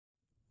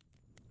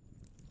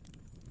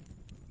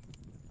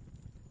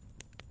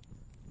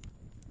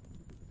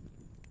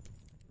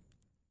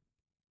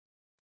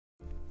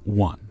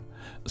1.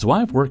 So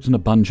I've worked in a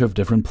bunch of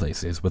different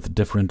places with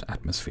different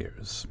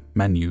atmospheres,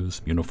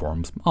 menus,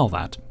 uniforms, all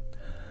that.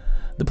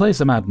 The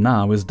place I'm at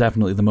now is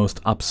definitely the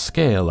most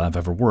upscale I've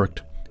ever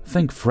worked.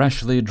 Think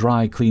freshly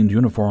dry-cleaned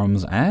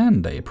uniforms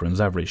and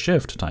aprons every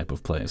shift type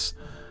of place.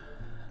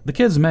 The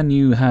kids'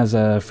 menu has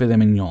a filet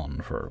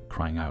mignon, for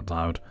crying out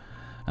loud,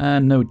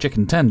 and no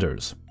chicken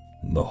tenders.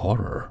 The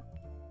horror.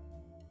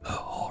 The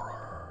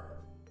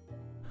horror.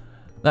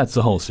 That's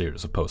the whole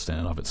series of posts in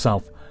and of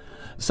itself.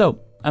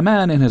 So, a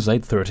man in his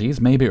late 30s,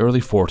 maybe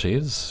early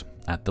 40s,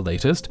 at the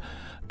latest,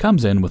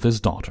 comes in with his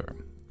daughter.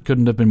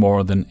 Couldn't have been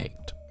more than 8.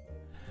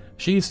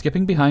 She's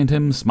skipping behind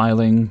him,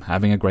 smiling,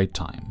 having a great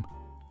time.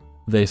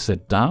 They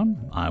sit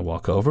down, I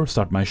walk over,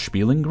 start my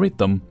spiel and greet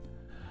them.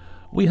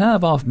 We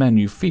have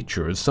off-menu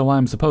features, so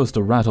I'm supposed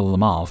to rattle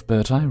them off,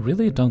 but I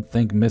really don't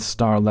think Miss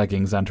Star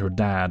Leggings and her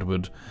dad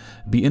would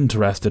be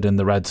interested in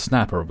the red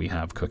snapper we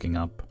have cooking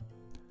up.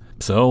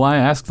 So I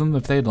ask them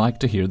if they'd like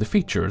to hear the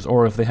features,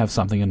 or if they have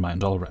something in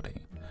mind already.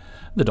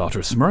 The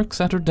daughter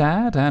smirks at her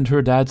dad, and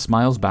her dad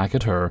smiles back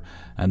at her,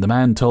 and the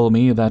man told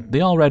me that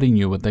they already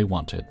knew what they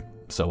wanted.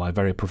 So I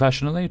very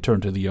professionally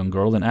turned to the young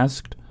girl and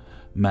asked,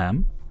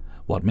 "Ma'am,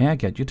 what may I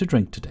get you to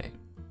drink today?"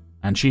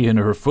 And she, in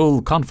her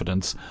full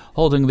confidence,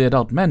 holding the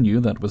adult menu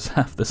that was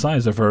half the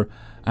size of her,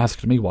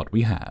 asked me what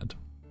we had.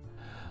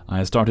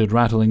 I started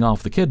rattling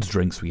off the kids'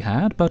 drinks we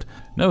had, but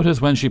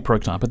noticed when she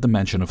perked up at the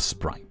mention of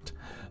Sprite.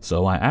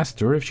 So I asked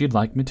her if she'd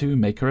like me to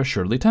make her a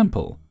Shirley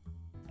Temple.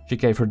 She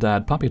gave her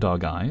dad puppy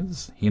dog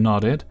eyes, he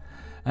nodded,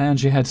 and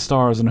she had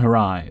stars in her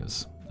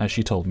eyes, as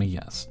she told me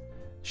yes,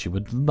 she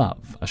would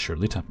love a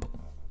Shirley Temple.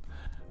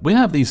 We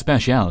have these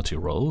specialty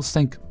rolls,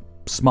 think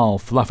small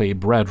fluffy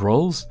bread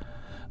rolls,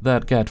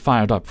 that get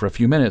fired up for a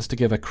few minutes to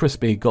give a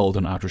crispy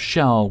golden outer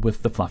shell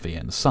with the fluffy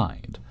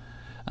inside,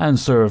 and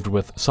served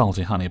with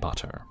salty honey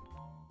butter.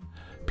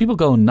 People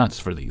go nuts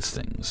for these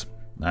things,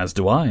 as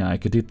do I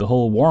could eat the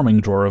whole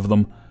warming drawer of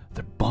them.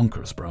 They're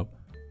bonkers, bro.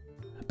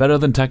 Better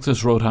than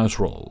Texas Roadhouse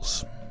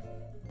rolls.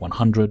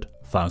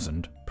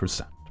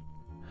 100,000%.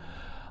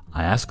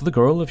 I asked the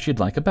girl if she'd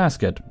like a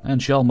basket,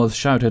 and she almost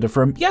shouted a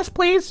firm, "Yes,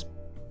 please!"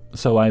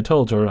 So I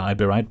told her I'd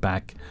be right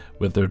back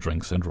with their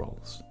drinks and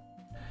rolls.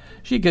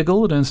 She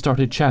giggled and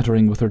started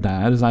chattering with her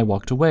dad as I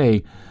walked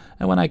away,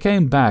 and when I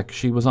came back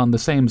she was on the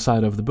same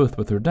side of the booth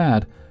with her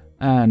dad,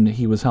 and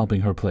he was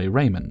helping her play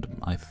Raymond,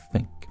 I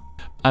think.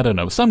 I don't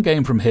know, some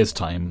game from his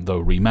time,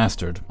 though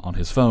remastered, on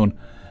his phone,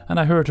 and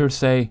I heard her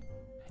say,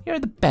 "You're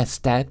the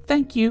best, Dad,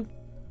 thank you."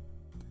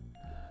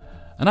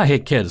 And I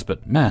hate kids,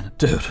 but man,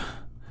 dude,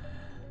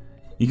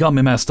 you got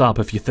me messed up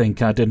if you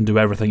think I didn't do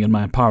everything in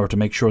my power to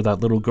make sure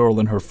that little girl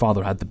and her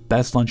father had the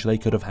best lunch they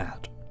could have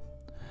had.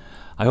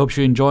 I hope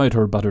she enjoyed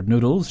her buttered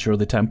noodles,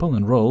 Shirley Temple,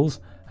 and rolls,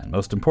 and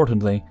most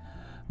importantly,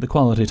 the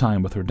quality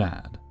time with her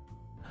dad.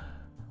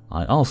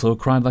 I also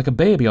cried like a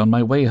baby on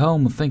my way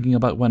home thinking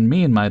about when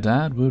me and my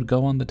dad would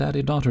go on the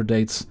daddy-daughter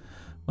dates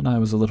when I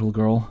was a little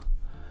girl.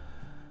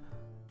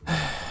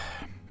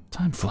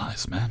 Time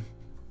flies, man.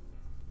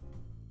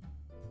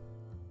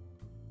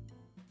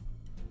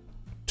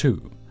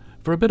 2.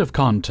 For a bit of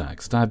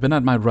context, I've been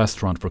at my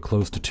restaurant for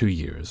close to 2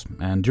 years,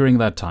 and during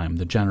that time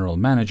the general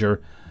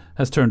manager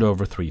has turned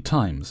over 3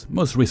 times,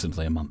 most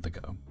recently a month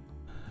ago.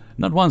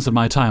 Not once in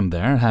my time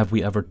there have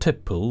we ever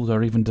tip pooled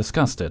or even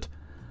discussed it.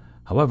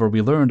 However,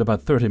 we learned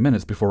about 30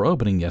 minutes before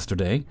opening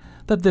yesterday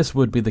that this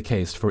would be the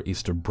case for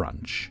Easter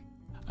brunch.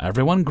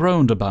 Everyone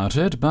groaned about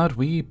it, but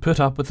we put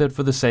up with it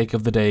for the sake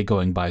of the day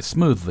going by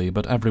smoothly,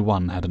 but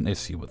everyone had an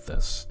issue with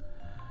this.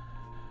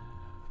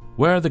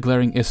 Where the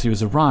glaring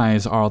issues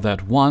arise are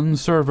that 1.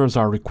 Servers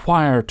are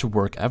required to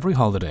work every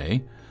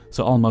holiday,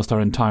 so almost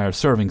our entire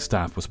serving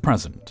staff was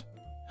present.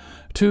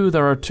 2.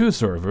 There are 2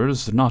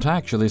 servers not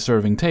actually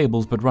serving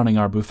tables but running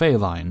our buffet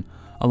line,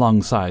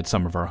 alongside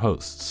some of our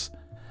hosts.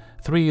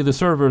 3. The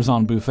servers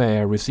on buffet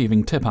are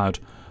receiving tip-out,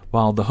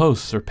 while the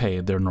hosts are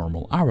paid their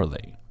normal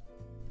hourly.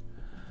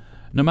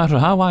 No matter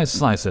how I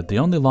slice it, the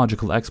only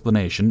logical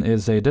explanation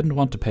is they didn't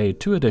want to pay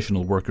 2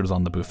 additional workers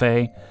on the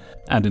buffet,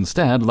 and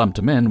instead lumped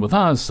them in with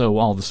us so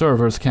all the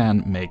servers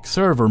can make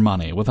server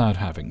money without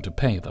having to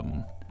pay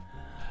them.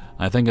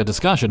 I think a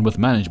discussion with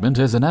management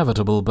is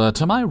inevitable,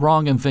 but am I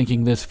wrong in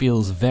thinking this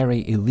feels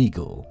very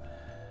illegal?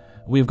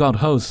 We've got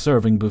hosts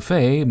serving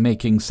buffet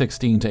making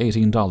 $16 to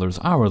 $18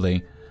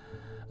 hourly,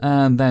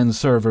 and then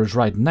servers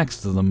right next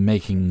to them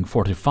making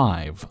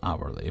 $45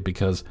 hourly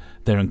because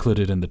they're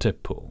included in the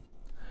tip pool.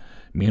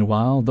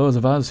 Meanwhile, those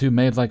of us who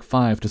made like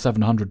 $500 to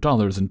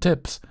 $700 in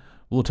tips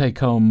will take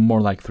home more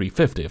like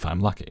 $350 if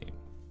I'm lucky.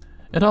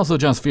 It also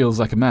just feels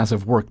like a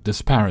massive work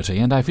disparity,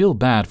 and I feel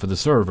bad for the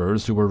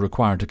servers who were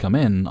required to come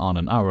in on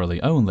an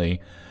hourly only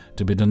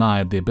to be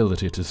denied the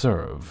ability to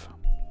serve.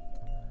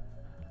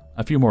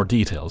 A few more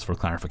details for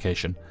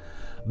clarification.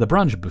 The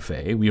brunch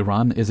buffet we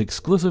run is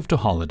exclusive to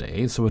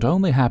holidays, so it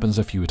only happens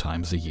a few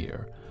times a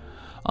year.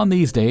 On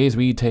these days,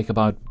 we take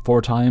about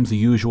 4 times the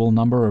usual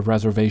number of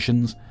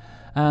reservations,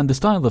 and the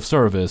style of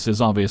service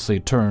is obviously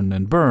turn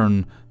and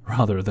burn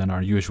rather than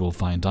our usual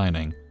fine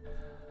dining.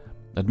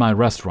 At my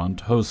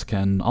restaurant, hosts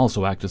can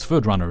also act as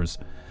food runners,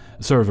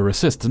 server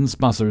assistants,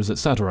 bussers,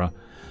 etc.,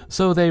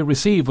 so they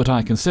receive what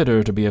I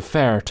consider to be a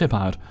fair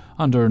tip-out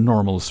under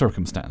normal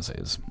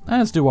circumstances,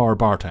 as do our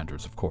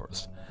bartenders, of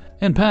course.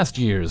 In past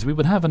years, we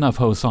would have enough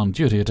hosts on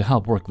duty to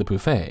help work the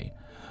buffet,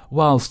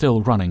 while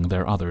still running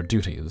their other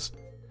duties.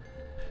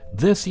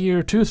 This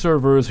year, 2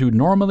 servers who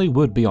normally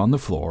would be on the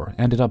floor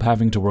ended up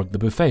having to work the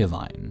buffet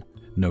line.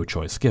 No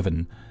choice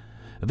given.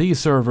 These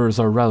servers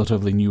are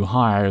relatively new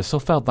hires, so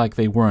felt like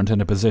they weren't in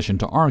a position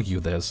to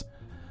argue this,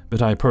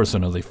 but I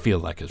personally feel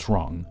like it's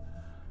wrong.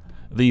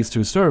 These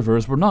 2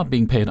 servers were not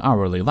being paid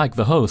hourly like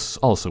the hosts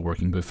also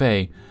working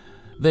buffet.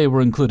 They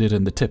were included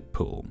in the tip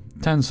pool.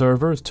 10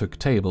 servers took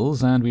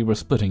tables, and we were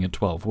splitting it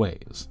 12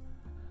 ways.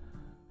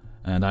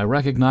 And I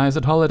recognize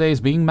that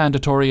holidays being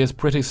mandatory is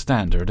pretty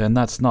standard, and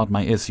that's not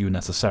my issue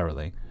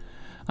necessarily.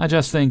 I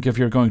just think if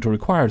you're going to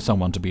require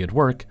someone to be at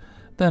work,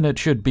 then it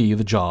should be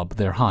the job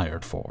they're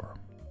hired for.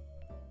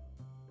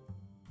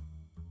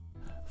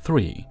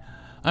 3.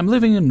 I'm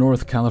living in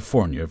North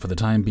California for the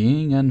time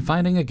being, and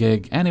finding a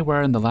gig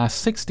anywhere in the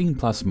last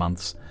 16+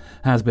 months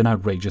has been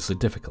outrageously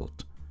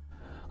difficult.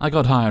 I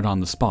got hired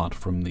on the spot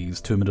from these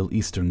 2 Middle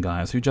Eastern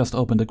guys who just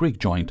opened a Greek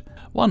joint.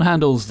 One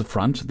handles the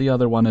front, the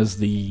other one is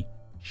the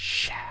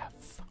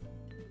chef.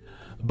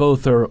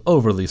 Both are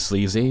overly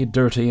sleazy,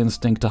 dirty, and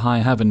stink to high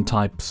heaven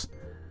types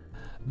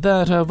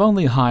that have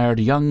only hired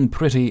young,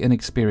 pretty,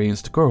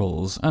 inexperienced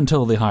girls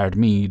until they hired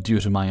me due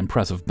to my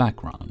impressive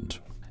background.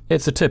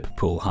 It's a tip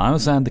pool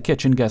house, and the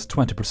kitchen gets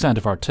 20%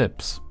 of our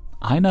tips.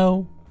 I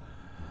know.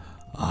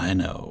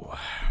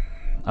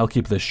 I'll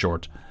keep this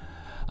short.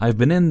 I've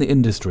been in the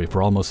industry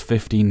for almost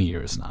 15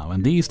 years now,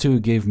 and these 2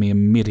 gave me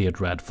immediate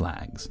red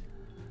flags.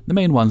 The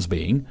main ones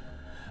being,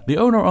 the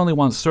owner only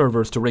wants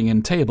servers to ring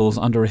in tables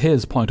under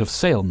his point of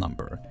sale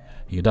number.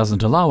 He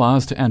doesn't allow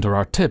us to enter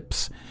our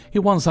tips. He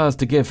wants us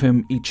to give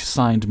him each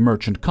signed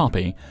merchant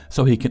copy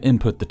so he can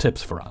input the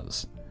tips for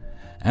us.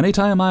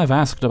 Anytime I've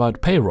asked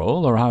about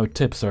payroll or how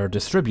tips are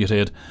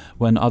distributed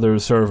when other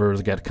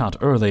servers get cut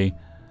early,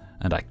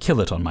 and I kill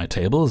it on my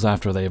tables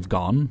after they've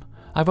gone,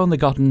 I've only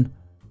gotten,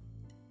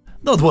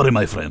 "Don't worry,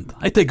 my friend,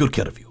 I take good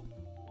care of you."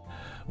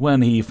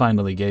 When he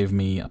finally gave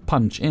me a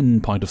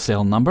punch-in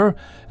point-of-sale number,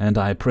 and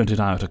I printed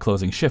out a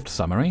closing shift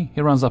summary, he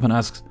runs up and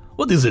asks,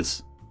 "What is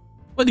this?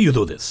 Why do you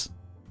do this?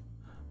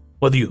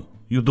 What do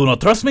you do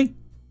not trust me?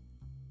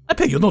 I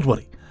pay you, don't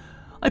worry.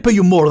 I pay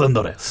you more than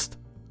the rest."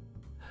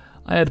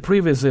 I had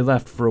previously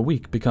left for a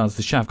week because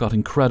the chef got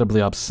incredibly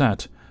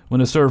upset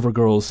when a server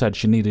girl said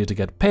she needed to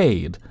get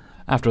paid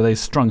after they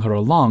strung her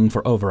along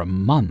for over a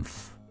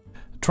month.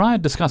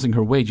 Tried discussing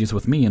her wages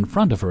with me in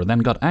front of her, then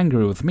got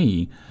angry with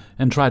me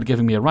and tried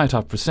giving me a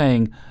write-up for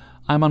saying,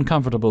 "I'm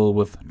uncomfortable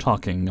with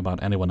talking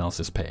about anyone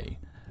else's pay.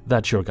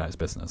 That's your guys'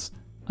 business.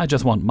 I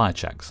just want my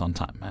checks on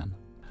time, man."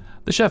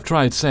 The chef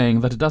tried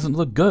saying that it doesn't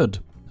look good.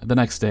 The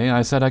next day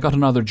I said I got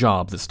another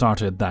job that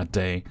started that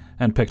day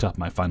and picked up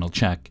my final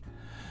check,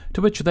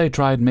 to which they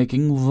tried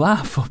making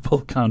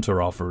laughable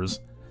counteroffers.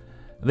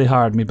 They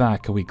hired me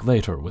back a week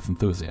later with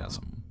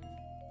enthusiasm.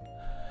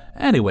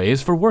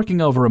 Anyways, for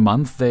working over a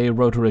month, they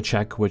wrote her a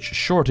check which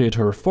shorted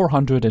her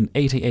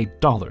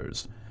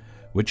 $488,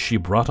 which she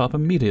brought up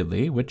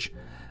immediately, which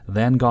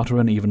then got her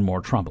in even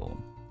more trouble.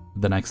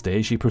 The next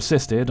day she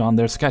persisted on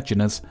their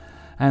sketchiness,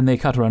 and they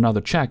cut her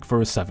another check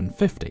for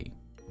 $750.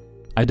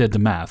 I did the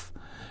math,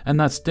 and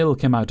that still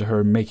came out to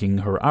her making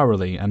her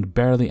hourly and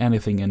barely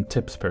anything in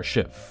tips per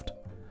shift.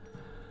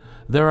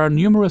 There are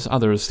numerous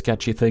other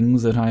sketchy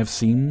things that I have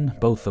seen,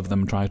 both of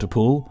them try to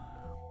pull.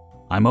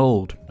 I'm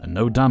old, and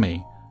no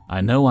dummy. I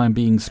know I'm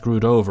being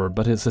screwed over,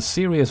 but it's a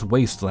serious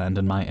wasteland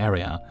in my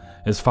area,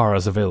 as far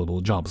as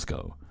available jobs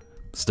go.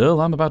 Still,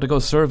 I'm about to go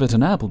serve at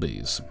an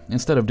Applebee's,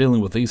 instead of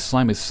dealing with these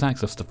slimy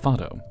sacks of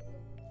Stefano.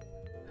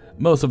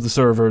 Most of the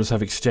servers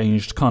have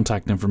exchanged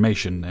contact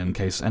information in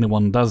case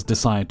anyone does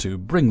decide to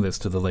bring this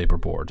to the labor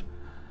board.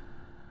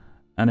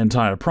 An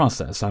entire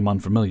process I'm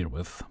unfamiliar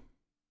with.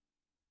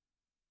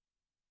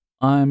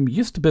 I'm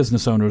used to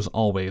business owners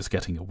always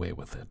getting away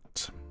with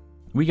it.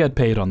 We get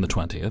paid on the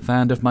 20th,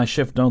 and if my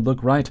shift don't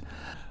look right,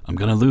 I'm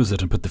gonna lose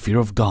it and put the fear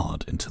of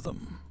God into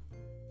them.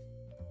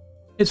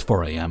 It's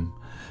 4 a.m.,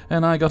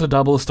 and I got a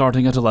double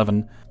starting at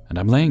 11, and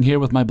I'm laying here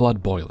with my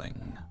blood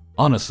boiling.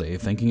 Honestly,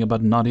 thinking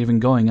about not even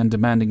going and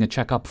demanding a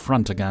check up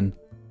front again.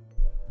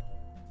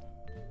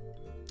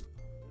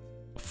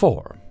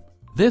 4.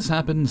 This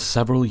happened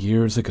several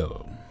years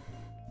ago.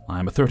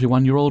 I'm a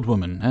 31-year-old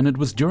woman, and it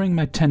was during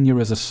my tenure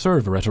as a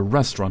server at a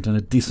restaurant in a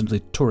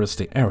decently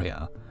touristy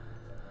area.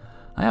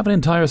 I have an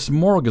entire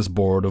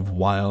smorgasbord of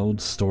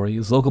wild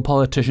stories, local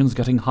politicians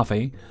getting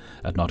huffy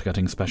at not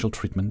getting special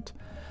treatment,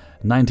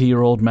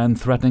 90-year-old men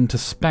threatening to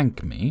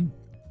spank me,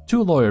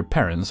 2 lawyer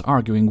parents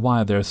arguing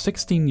why their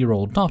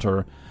 16-year-old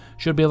daughter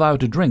should be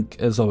allowed to drink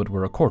as though it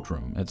were a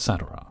courtroom,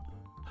 etc.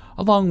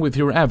 Along with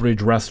your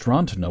average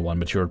restaurant, no one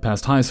matured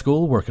past high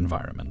school work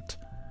environment.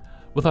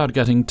 Without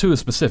getting too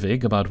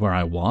specific about where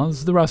I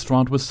was, the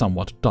restaurant was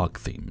somewhat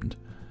dog-themed.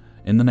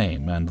 In the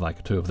name and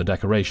like 2 of the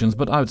decorations,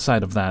 but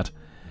outside of that,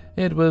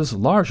 It was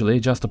largely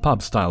just a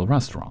pub-style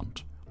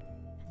restaurant.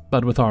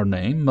 But with our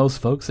name, most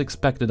folks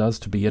expected us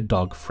to be a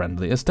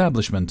dog-friendly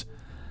establishment.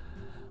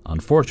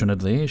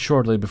 Unfortunately,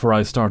 shortly before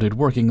I started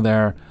working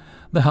there,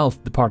 the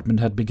health department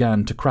had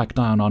begun to crack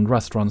down on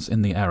restaurants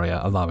in the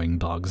area allowing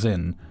dogs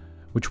in,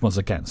 which was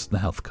against the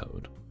health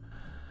code.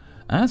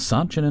 As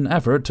such, in an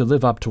effort to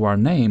live up to our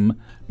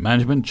name,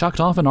 management chucked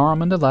off an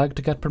arm and a leg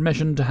to get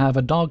permission to have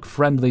a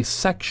dog-friendly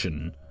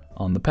section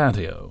on the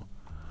patio.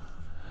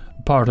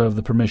 Part of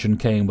the permission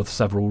came with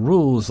several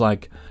rules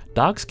like,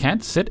 dogs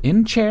can't sit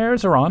in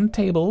chairs or on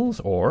tables,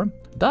 or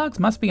dogs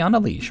must be on a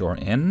leash or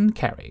in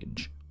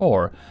carriage,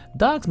 or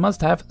dogs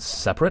must have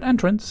separate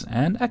entrance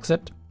and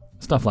exit,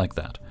 stuff like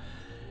that.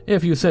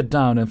 If you sit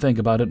down and think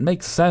about it, it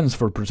makes sense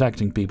for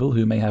protecting people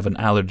who may have an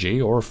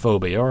allergy or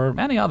phobia or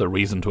any other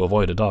reason to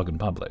avoid a dog in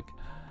public.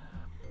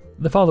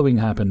 The following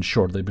happened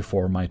shortly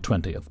before my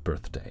 20th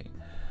birthday.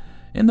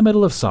 In the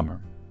middle of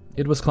summer.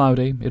 It was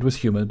cloudy, it was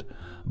humid,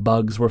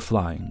 bugs were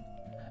flying,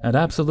 and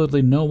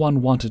absolutely no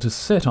one wanted to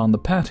sit on the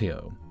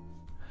patio.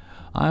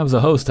 I was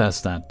a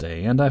hostess that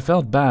day, and I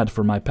felt bad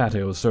for my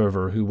patio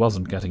server who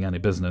wasn't getting any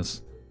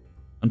business.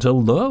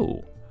 Until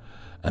lo!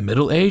 A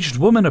middle-aged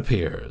woman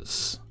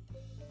appears.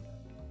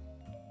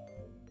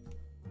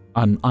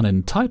 An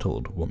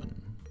unentitled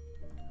woman.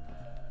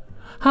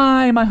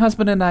 Hi, my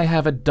husband and I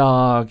have a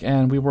dog,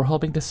 and we were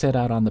hoping to sit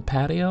out on the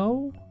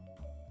patio.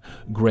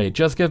 Great,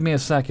 just give me a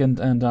second,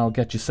 and I'll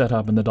get you set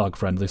up in the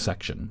dog-friendly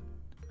section.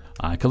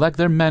 I collect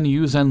their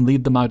menus and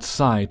lead them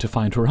outside to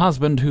find her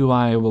husband, who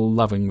I will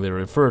lovingly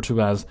refer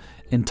to as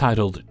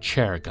entitled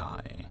chair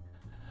guy,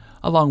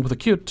 along with a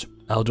cute,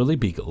 elderly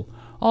beagle,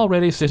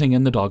 already sitting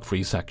in the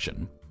dog-free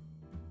section.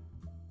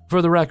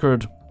 For the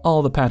record,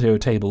 all the patio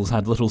tables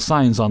had little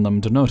signs on them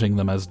denoting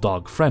them as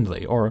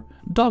dog-friendly or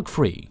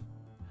dog-free,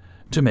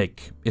 to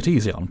make it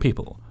easy on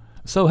people.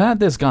 So had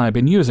this guy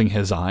been using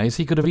his eyes,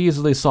 he could have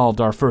easily solved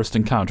our first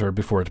encounter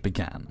before it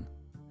began.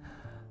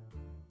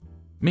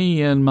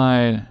 Me in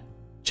my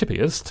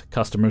chippiest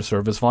customer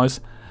service voice.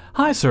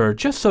 Hi sir,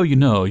 just so you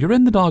know, you're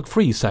in the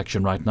dog-free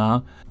section right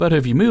now, but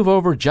if you move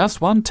over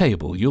just one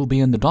table, you'll be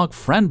in the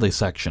dog-friendly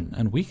section,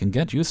 and we can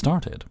get you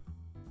started.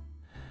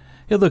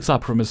 He looks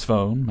up from his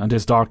phone, and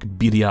his dark,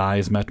 beady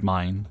eyes met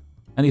mine,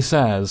 and he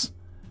says,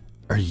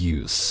 "Are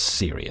you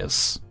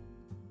serious?"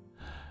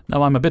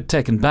 Now, I'm a bit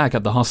taken back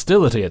at the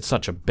hostility at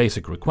such a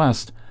basic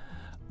request,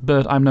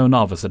 but I'm no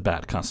novice at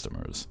bad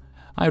customers.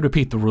 I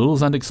repeat the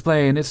rules and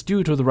explain it's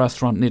due to the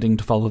restaurant needing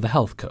to follow the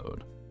health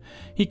code.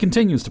 He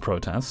continues to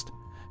protest.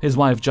 His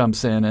wife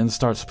jumps in and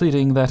starts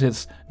pleading that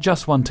it's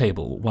just one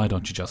table, why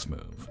don't you just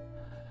move?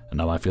 And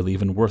now I feel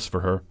even worse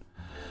for her.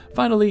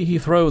 Finally, he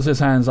throws his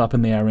hands up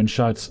in the air and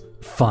shouts,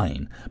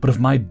 "Fine, but if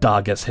my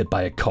dog gets hit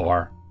by a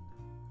car,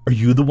 are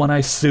you the one I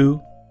sue?"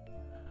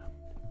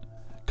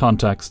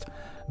 Context.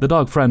 The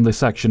dog-friendly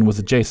section was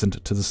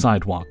adjacent to the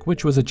sidewalk,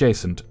 which was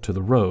adjacent to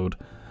the road,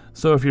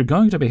 so if you're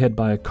going to be hit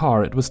by a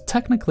car, it was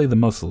technically the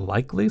most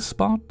likely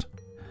spot.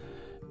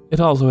 It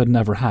also had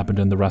never happened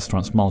in the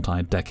restaurant's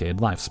multi-decade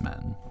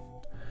lifespan.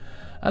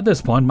 At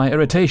this point, my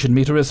irritation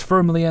meter is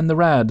firmly in the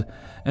red,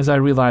 as I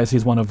realize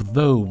he's one of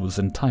those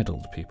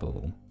entitled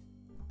people.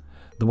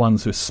 The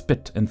ones who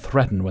spit and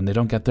threaten when they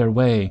don't get their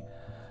way.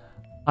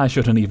 I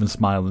shouldn't even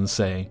smile and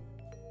say,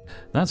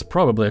 "That's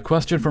probably a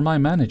question for my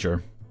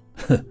manager."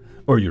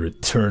 Or your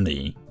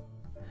attorney.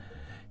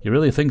 He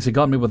really thinks he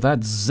got me with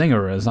that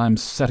zinger as I'm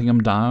setting him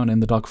down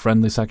in the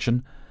dog-friendly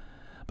section.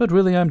 But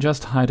really I'm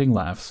just hiding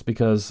laughs,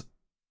 because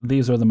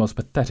these are the most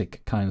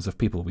pathetic kinds of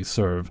people we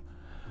serve.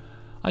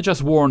 I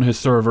just warn his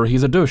server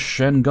he's a douche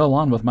and go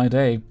on with my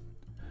day.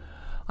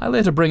 I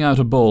later bring out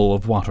a bowl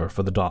of water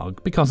for the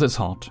dog, because it's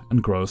hot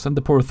and gross and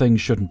the poor thing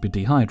shouldn't be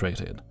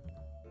dehydrated.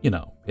 You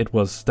know, it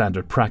was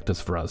standard practice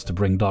for us to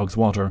bring dogs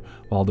water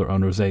while their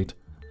owners ate.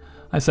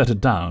 I set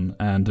it down,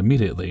 and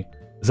immediately,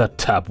 "Is that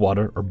tap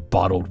water or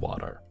bottled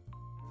water?"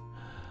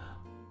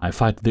 I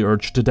fight the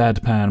urge to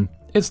deadpan.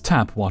 "It's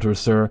tap water,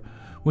 sir.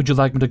 Would you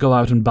like me to go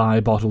out and buy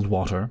bottled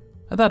water?"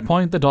 At that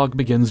point, the dog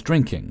begins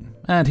drinking,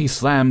 and he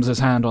slams his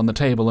hand on the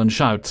table and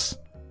shouts,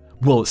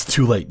 "Well, it's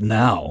too late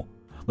now.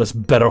 Let's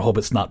better hope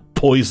it's not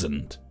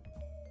poisoned."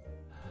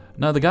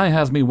 Now, the guy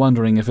has me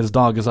wondering if his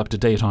dog is up to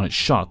date on its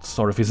shots,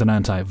 or if he's an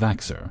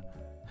anti-vaxxer.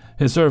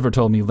 His server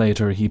told me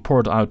later he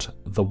poured out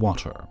the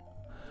water.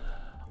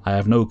 I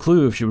have no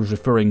clue if she was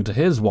referring to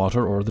his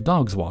water or the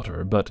dog's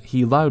water, but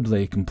he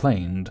loudly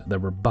complained there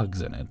were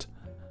bugs in it.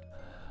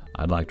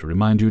 I'd like to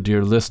remind you,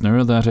 dear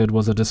listener, that it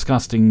was a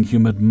disgusting,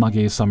 humid,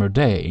 muggy summer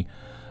day,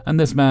 and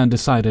this man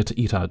decided to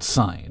eat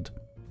outside.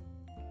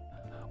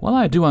 While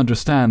I do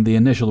understand the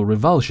initial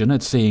revulsion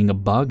at seeing a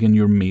bug in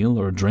your meal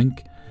or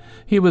drink,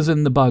 he was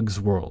in the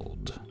bug's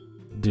world,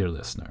 dear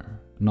listener,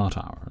 not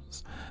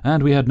ours,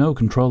 and we had no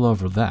control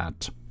over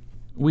that.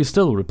 We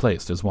still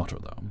replaced his water,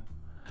 though.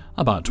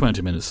 About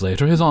 20 minutes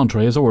later, his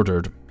entree is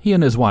ordered. He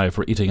and his wife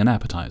are eating an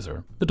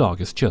appetizer. The dog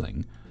is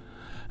chilling.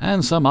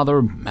 And some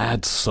other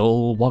mad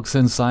soul walks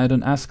inside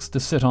and asks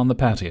to sit on the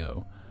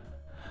patio.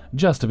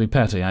 Just to be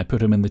petty, I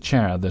put him in the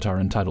chair that our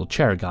entitled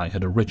chair guy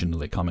had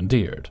originally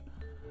commandeered.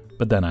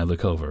 But then I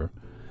look over.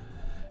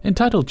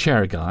 Entitled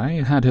chair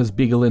guy had his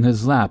beagle in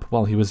his lap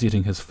while he was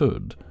eating his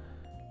food.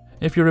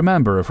 If you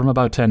remember from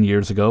about 10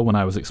 years ago when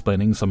I was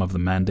explaining some of the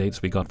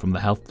mandates we got from the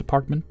health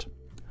department,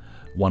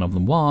 one of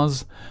them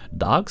was,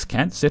 dogs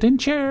can't sit in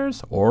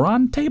chairs or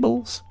on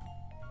tables.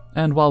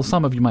 And while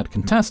some of you might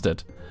contest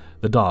it,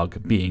 the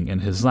dog being in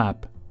his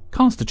lap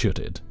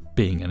constituted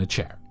being in a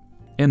chair,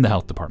 in the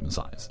health department's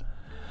eyes.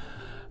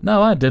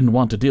 Now, I didn't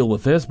want to deal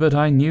with this, but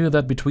I knew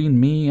that between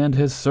me and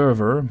his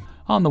server,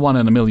 on the 1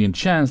 in a million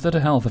chance that a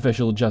health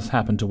official just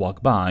happened to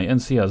walk by and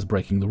see us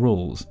breaking the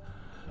rules,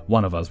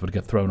 one of us would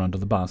get thrown under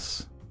the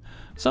bus.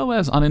 So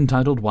as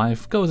unentitled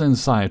wife goes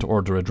inside to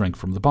order a drink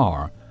from the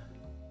bar,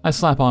 I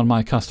slap on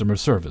my customer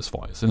service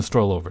voice and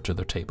stroll over to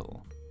their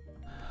table.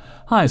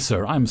 Hi,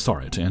 sir, I'm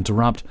sorry to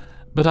interrupt,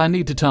 but I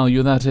need to tell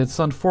you that it's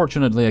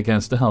unfortunately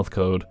against the health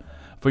code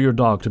for your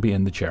dog to be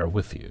in the chair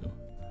with you.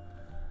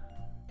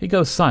 He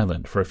goes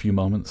silent for a few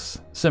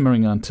moments,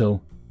 simmering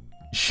until,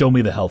 show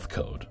me the health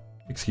code.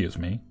 Excuse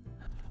me.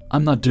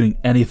 I'm not doing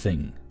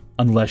anything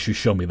unless you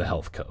show me the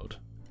health code.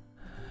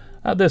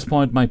 At this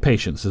point, my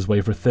patience is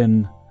wafer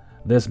thin.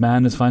 This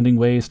man is finding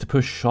ways to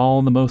push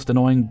all the most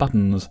annoying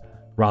buttons,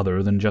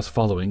 rather than just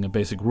following a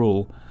basic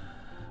rule,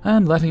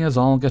 and letting us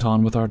all get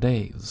on with our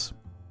days.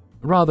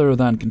 Rather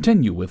than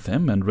continue with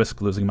him and risk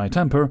losing my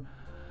temper,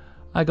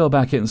 I go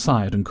back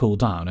inside and cool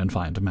down and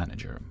find a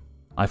manager.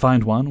 I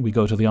find one, we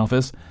go to the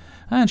office,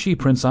 and she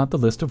prints out the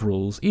list of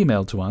rules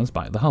emailed to us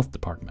by the health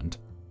department.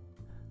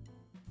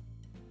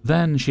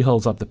 Then she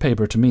holds up the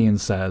paper to me and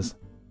says,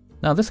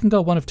 now this can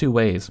go one of two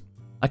ways.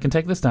 I can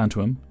take this down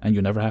to him, and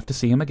you never have to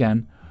see him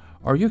again,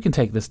 or you can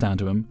take this down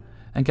to him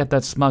and get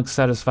that smug,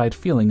 satisfied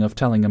feeling of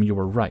telling him you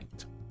were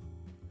right.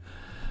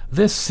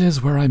 This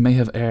is where I may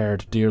have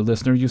erred, dear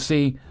listener. You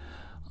see,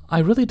 I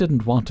really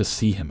didn't want to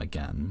see him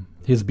again.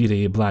 His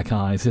beady black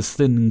eyes, his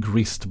thin,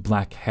 greased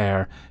black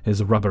hair,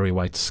 his rubbery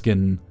white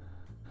skin.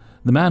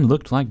 The man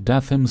looked like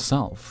death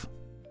himself.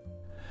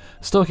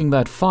 Stoking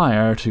that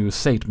fire to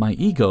sate my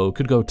ego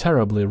could go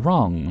terribly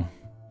wrong.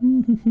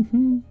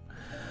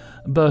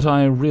 But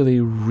I really,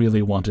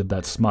 really wanted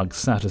that smug,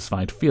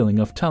 satisfied feeling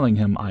of telling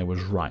him I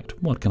was right.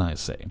 What can I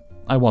say?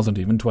 I wasn't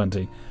even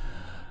 20.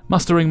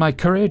 Mustering my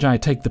courage, I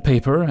take the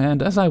paper,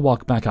 and as I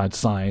walk back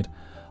outside,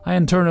 I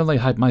internally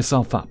hype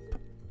myself up,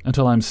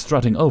 until I'm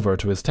strutting over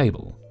to his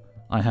table.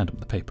 I hand him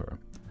the paper.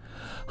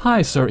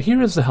 Hi, sir,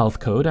 here is the health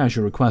code, as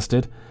you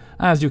requested.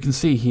 As you can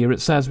see here,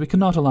 it says we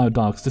cannot allow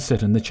dogs to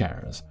sit in the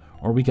chairs,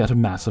 or we get a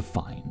massive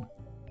fine.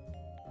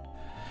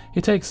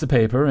 He takes the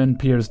paper and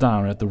peers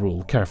down at the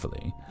rule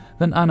carefully,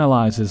 then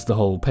analyzes the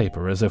whole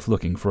paper as if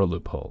looking for a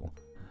loophole.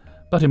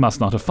 But he must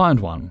not have found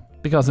one,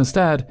 because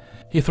instead,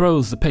 he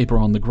throws the paper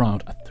on the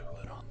ground. I threw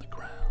it on the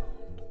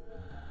ground.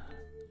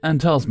 And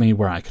tells me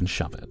where I can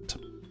shove it.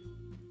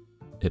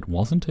 It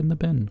wasn't in the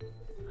bin.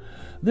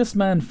 This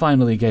man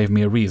finally gave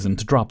me a reason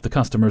to drop the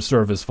customer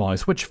service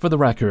voice, which, for the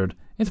record,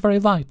 is very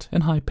light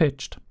and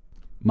high-pitched.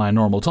 My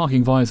normal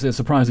talking voice is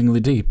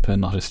surprisingly deep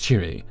and not as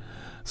cheery,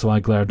 so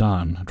I glare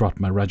down, dropped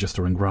my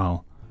register and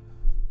growl.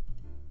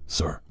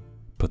 Sir,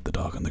 put the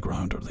dog on the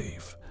ground or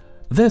leave.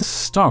 This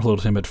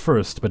startled him at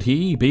first, but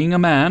he, being a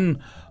manly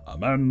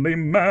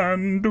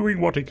man,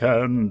 doing what he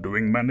can,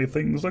 doing many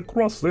things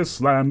across this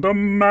land, a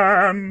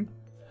man.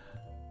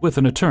 With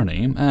an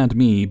attorney, and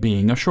me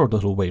being a short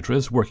little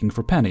waitress working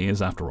for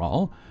pennies after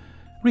all,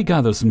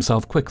 regathers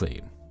himself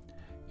quickly.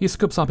 He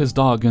scoops up his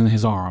dog in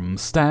his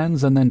arms,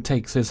 stands, and then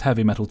takes his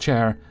heavy metal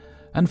chair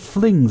and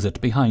flings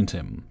it behind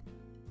him.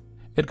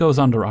 It goes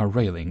under our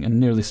railing and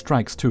nearly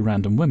strikes two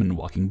random women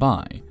walking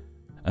by.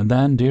 And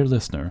then, dear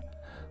listener,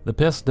 the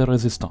pièce de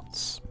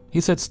résistance.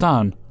 He sits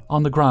down,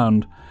 on the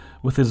ground,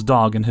 with his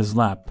dog in his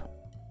lap.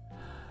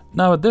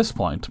 Now at this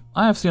point,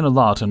 I have seen a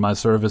lot in my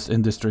service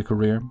industry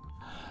career.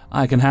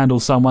 I can handle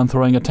someone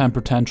throwing a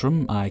temper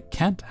tantrum. I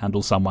can't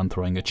handle someone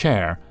throwing a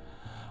chair.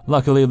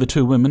 Luckily, the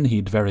two women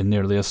he'd very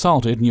nearly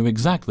assaulted knew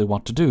exactly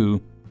what to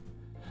do.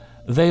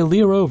 They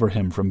leer over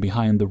him from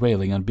behind the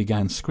railing and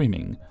began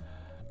screaming.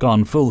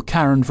 Gone full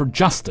Karen for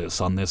justice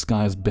on this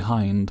guy's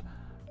behind.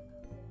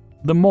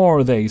 The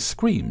more they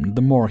screamed,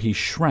 the more he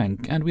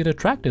shrank, and we'd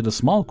attracted a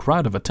small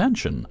crowd of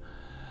attention.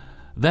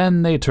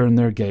 Then they turned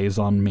their gaze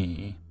on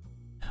me.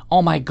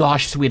 Oh my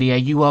gosh, sweetie, are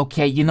you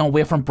okay? You know,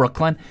 we're from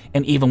Brooklyn,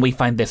 and even we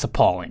find this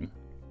appalling.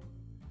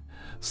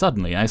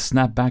 Suddenly, I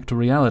snapped back to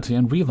reality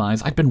and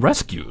realized I'd been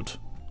rescued.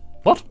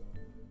 What?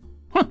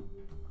 Huh.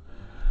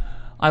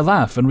 I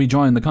laugh and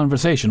rejoin the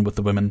conversation with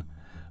the women,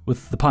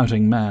 with the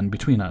pouting man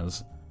between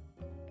us.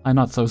 I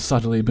not so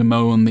subtly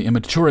bemoan the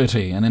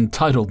immaturity and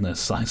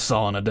entitledness I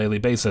saw on a daily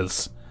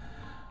basis.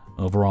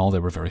 Overall, they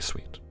were very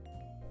sweet.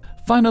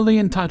 Finally,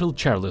 entitled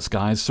chairless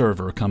guy's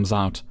server comes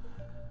out,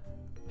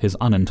 his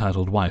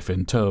unentitled wife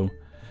in tow.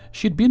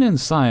 She'd been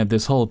inside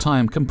this whole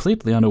time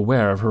completely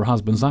unaware of her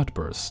husband's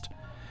outburst.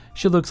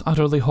 She looks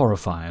utterly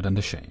horrified and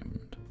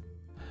ashamed.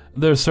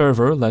 Their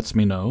server lets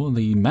me know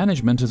the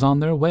management is on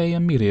their way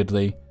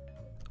immediately.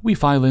 We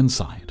file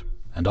inside,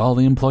 and all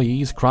the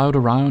employees crowd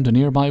around a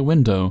nearby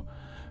window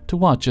to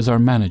watch as our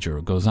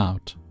manager goes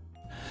out.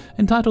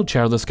 Entitled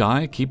chairless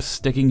guy keeps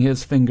sticking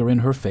his finger in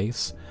her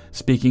face,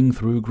 speaking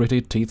through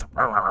gritted teeth,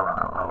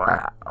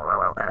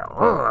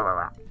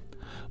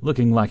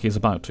 looking like he's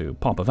about to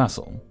pop a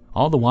vessel.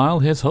 All the while,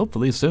 his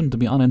hopefully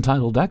soon-to-be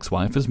unentitled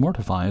ex-wife is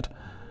mortified,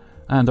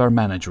 and our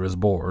manager is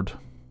bored.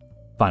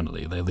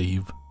 Finally, they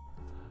leave.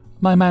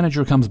 My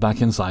manager comes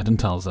back inside and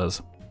tells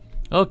us,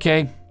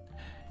 Okay.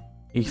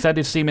 He said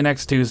he'd see me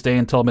next Tuesday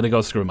and told me to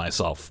go screw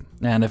myself.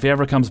 And if he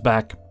ever comes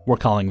back, we're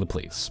calling the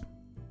police.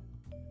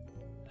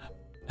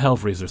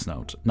 Hellfreezer's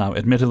note. Now,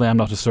 admittedly, I'm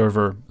not a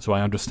server, so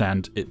I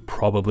understand it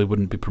probably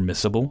wouldn't be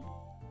permissible,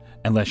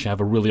 unless you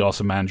have a really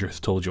awesome manager who's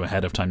told you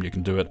ahead of time you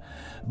can do it.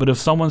 But if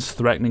someone's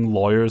threatening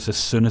lawyers as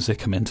soon as they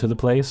come into the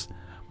place,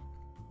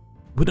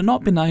 would it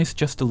not be nice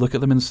just to look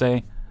at them and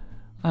say,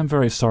 I'm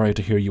very sorry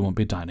to hear you won't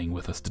be dining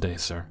with us today,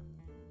 sir,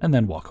 and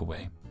then walk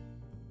away?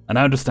 And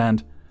I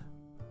understand,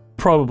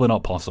 probably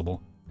not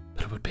possible,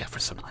 but it would be ever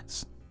so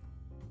nice.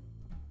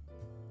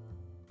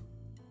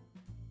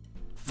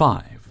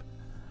 5.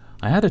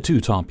 I had a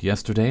two-top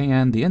yesterday,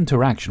 and the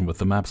interaction with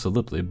them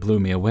absolutely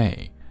blew me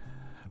away.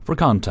 For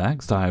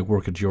context, I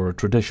work at your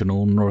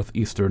traditional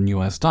northeastern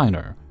US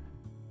diner.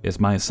 It's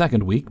my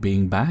second week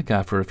being back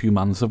after a few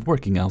months of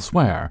working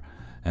elsewhere,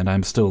 and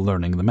I'm still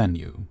learning the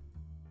menu.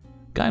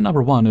 Guy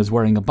number 1 is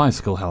wearing a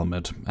bicycle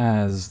helmet,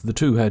 as the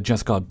two had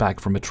just got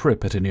back from a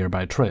trip at a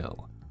nearby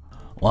trail.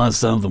 Want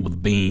something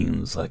with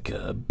beans, like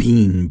a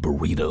bean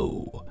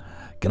burrito.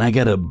 Can I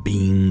get a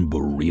bean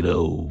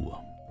burrito?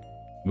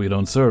 We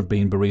don't serve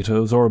bean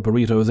burritos or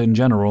burritos in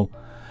general.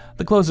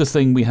 The closest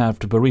thing we have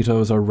to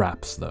burritos are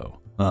wraps, though.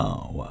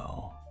 Oh,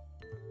 well.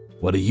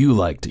 What do you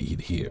like to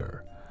eat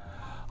here?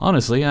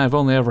 Honestly, I've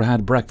only ever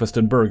had breakfast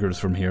and burgers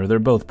from here. They're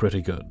both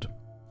pretty good.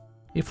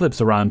 He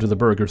flips around to the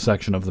burger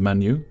section of the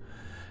menu.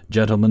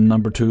 Gentleman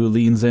number 2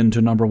 leans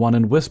into number 1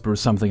 and whispers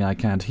something I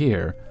can't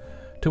hear,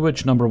 to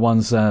which number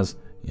 1 says,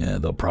 Yeah,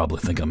 they'll probably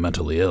think I'm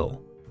mentally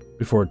ill,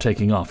 before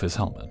taking off his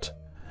helmet.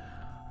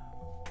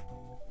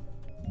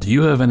 Do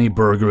you have any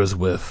burgers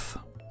with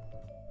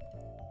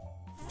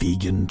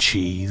vegan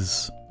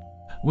cheese?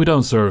 We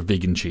don't serve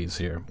vegan cheese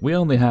here. We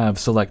only have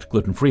select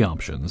gluten-free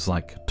options,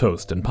 like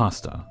toast and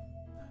pasta.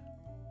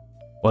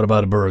 What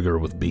about a burger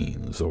with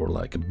beans, or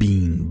like a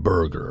bean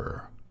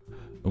burger?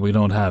 We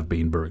don't have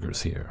bean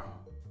burgers here.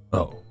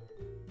 Oh.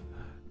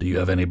 Do you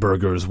have any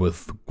burgers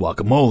with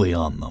guacamole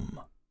on them?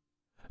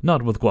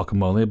 Not with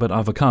guacamole, but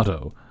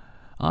avocado.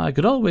 I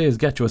could always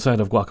get you a side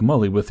of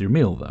guacamole with your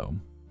meal, though.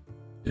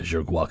 Is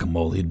your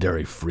guacamole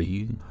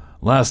dairy-free?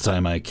 Last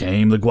time I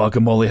came, the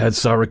guacamole had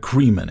sour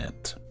cream in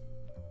it.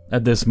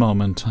 At this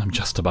moment, I'm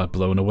just about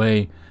blown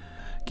away.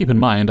 Keep in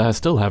mind, I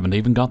still haven't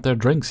even got their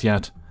drinks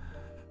yet.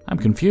 I'm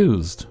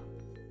confused.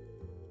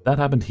 That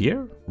happened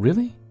here?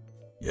 Really?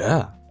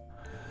 Yeah.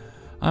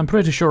 I'm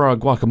pretty sure our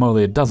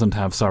guacamole doesn't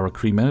have sour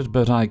cream in it,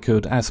 but I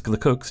could ask the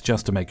cooks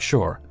just to make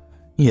sure.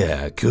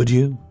 Yeah, could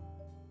you?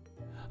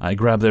 I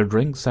grabbed their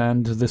drinks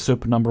and the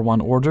soup number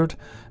 1 ordered,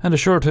 and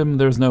assured him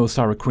there's no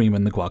sour cream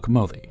in the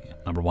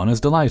guacamole. Number 1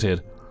 is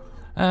delighted,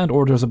 and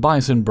orders a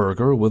bison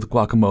burger with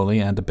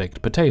guacamole and a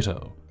baked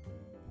potato.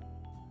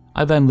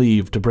 I then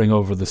leave to bring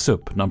over the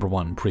soup number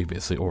 1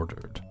 previously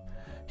ordered.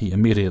 He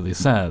immediately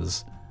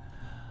says,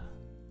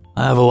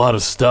 I have a lot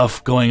of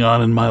stuff going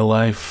on in my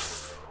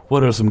life.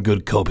 What are some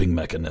good coping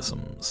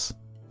mechanisms?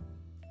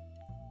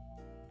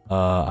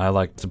 I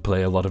like to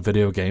play a lot of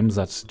video games,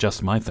 that's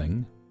just my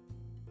thing.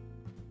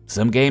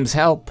 Some games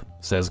help,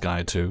 says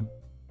Guy 2.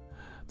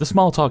 The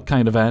small talk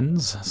kind of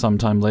ends.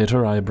 Sometime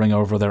later, I bring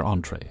over their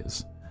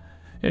entrees.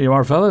 Here you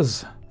are,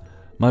 fellas.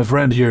 My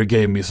friend here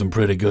gave me some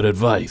pretty good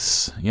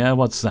advice. Yeah,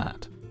 what's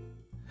that?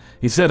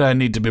 He said I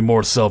need to be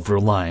more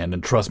self-reliant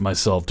and trust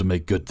myself to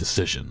make good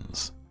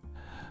decisions.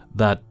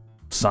 That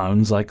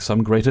sounds like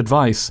some great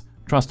advice.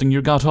 Trusting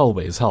your gut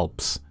always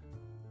helps.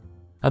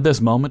 At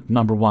this moment,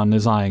 number 1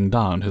 is eyeing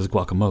down his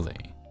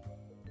guacamole.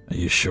 Are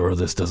you sure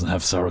this doesn't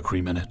have sour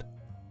cream in it?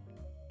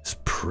 It's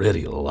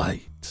pretty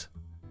light.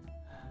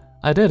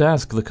 I did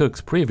ask the cooks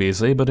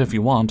previously, but if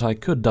you want, I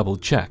could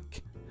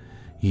double-check.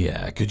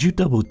 Yeah, could you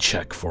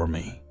double-check for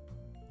me?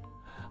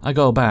 I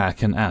go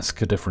back and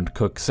ask a different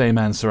cook. Same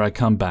answer. I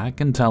come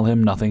back and tell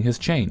him nothing has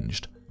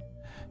changed.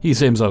 He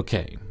seems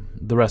okay.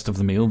 The rest of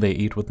the meal they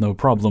eat with no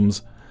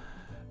problems.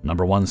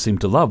 Number 1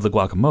 seemed to love the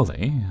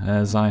guacamole,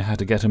 as I had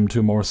to get him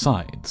 2 more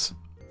sides.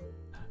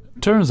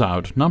 Turns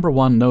out, number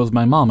 1 knows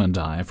my mom and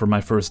I from my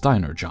first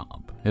diner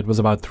job. It was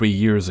about 3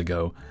 years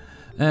ago,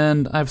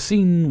 and I've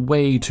seen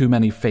way too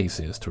many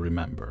faces to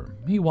remember.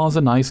 He was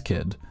a nice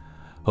kid.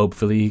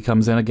 Hopefully he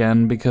comes in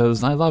again,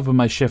 because I love when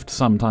my shift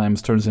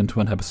sometimes turns into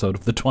an episode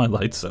of The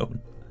Twilight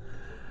Zone.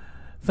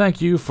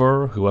 Thank you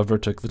for whoever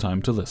took the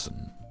time to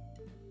listen.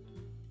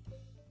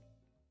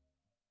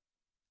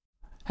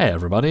 Hey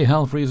everybody,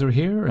 Hellfreezer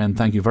here, and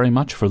thank you very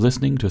much for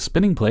listening to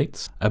Spinning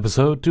Plates,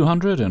 episode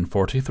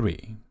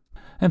 243.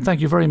 And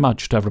thank you very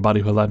much to everybody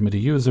who allowed me to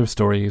use their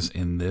stories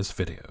in this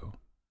video.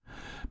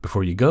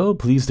 Before you go,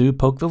 please do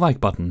poke the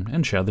like button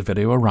and share the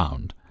video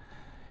around.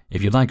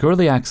 If you'd like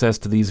early access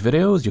to these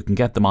videos, you can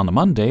get them on a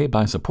Monday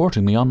by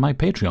supporting me on my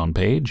Patreon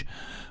page,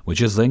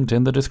 which is linked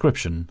in the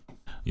description.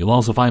 You'll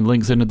also find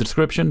links in the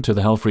description to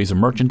the Hellfreezer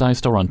merchandise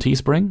store on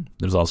Teespring.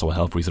 There's also a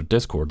Hellfreezer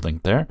Discord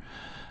link there.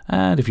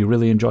 And if you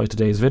really enjoyed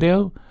today's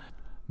video,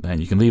 then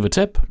you can leave a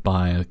tip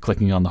by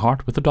clicking on the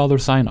heart with the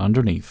 $sign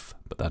underneath.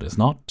 But that is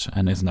not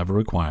and is never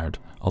required,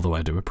 although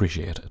I do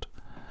appreciate it.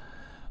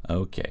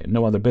 Okay,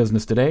 no other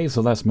business today,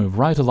 so let's move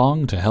right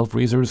along to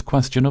Hellfreezer's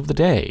question of the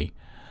day.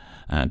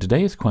 And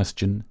today's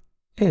question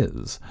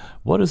is,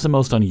 what is the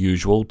most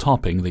unusual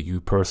topping that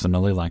you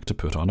personally like to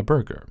put on a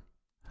burger?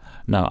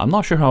 Now, I'm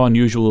not sure how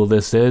unusual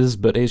this is,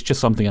 but it's just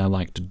something I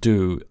like to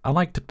do. I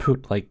like to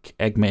put, like,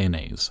 egg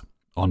mayonnaise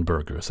on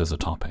burgers as a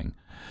topping.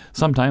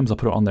 Sometimes I'll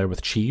put it on there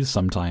with cheese,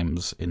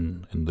 sometimes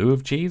in lieu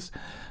of cheese,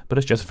 but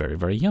it's just very,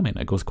 very yummy, and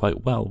it goes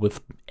quite well with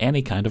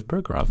any kind of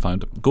burger I've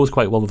found. It goes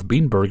quite well with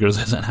bean burgers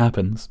as it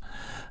happens,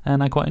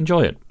 and I quite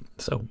enjoy it.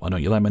 So why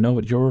don't you let me know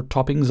what your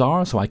toppings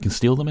are so I can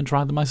steal them and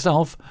try them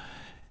myself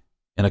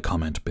in a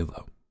comment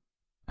below.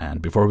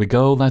 And before we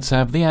go, let's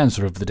have the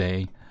answer of the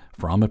day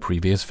from a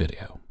previous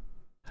video.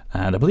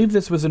 And I believe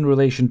this was in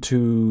relation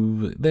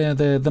to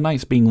the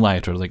nights being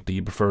lighter, like do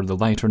you prefer the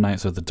lighter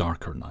nights or the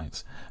darker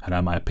nights? And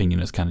how my opinion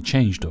has kind of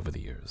changed over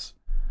the years.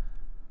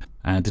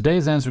 And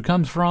today's answer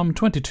comes from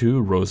 22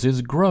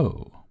 Roses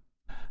Grow.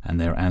 And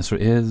their answer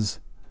is,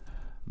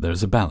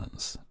 there's a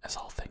balance, as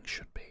all things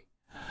should be.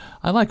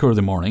 I like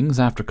early mornings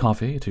after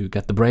coffee to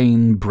get the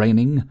brain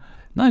braining.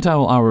 Night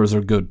owl hours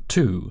are good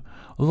too.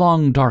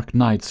 Long dark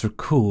nights are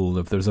cool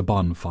if there's a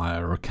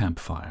bonfire or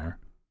campfire.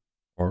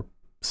 Or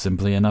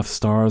simply enough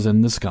stars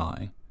in the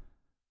sky.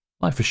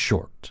 Life is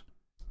short.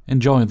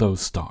 Enjoy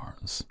those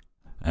stars.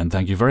 And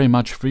thank you very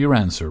much for your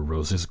answer,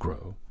 Roses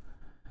Grow.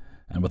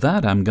 And with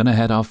that, I'm gonna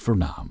head off for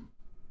now.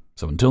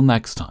 So until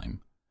next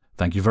time,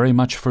 thank you very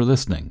much for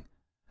listening,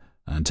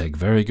 and take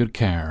very good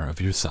care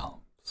of yourself.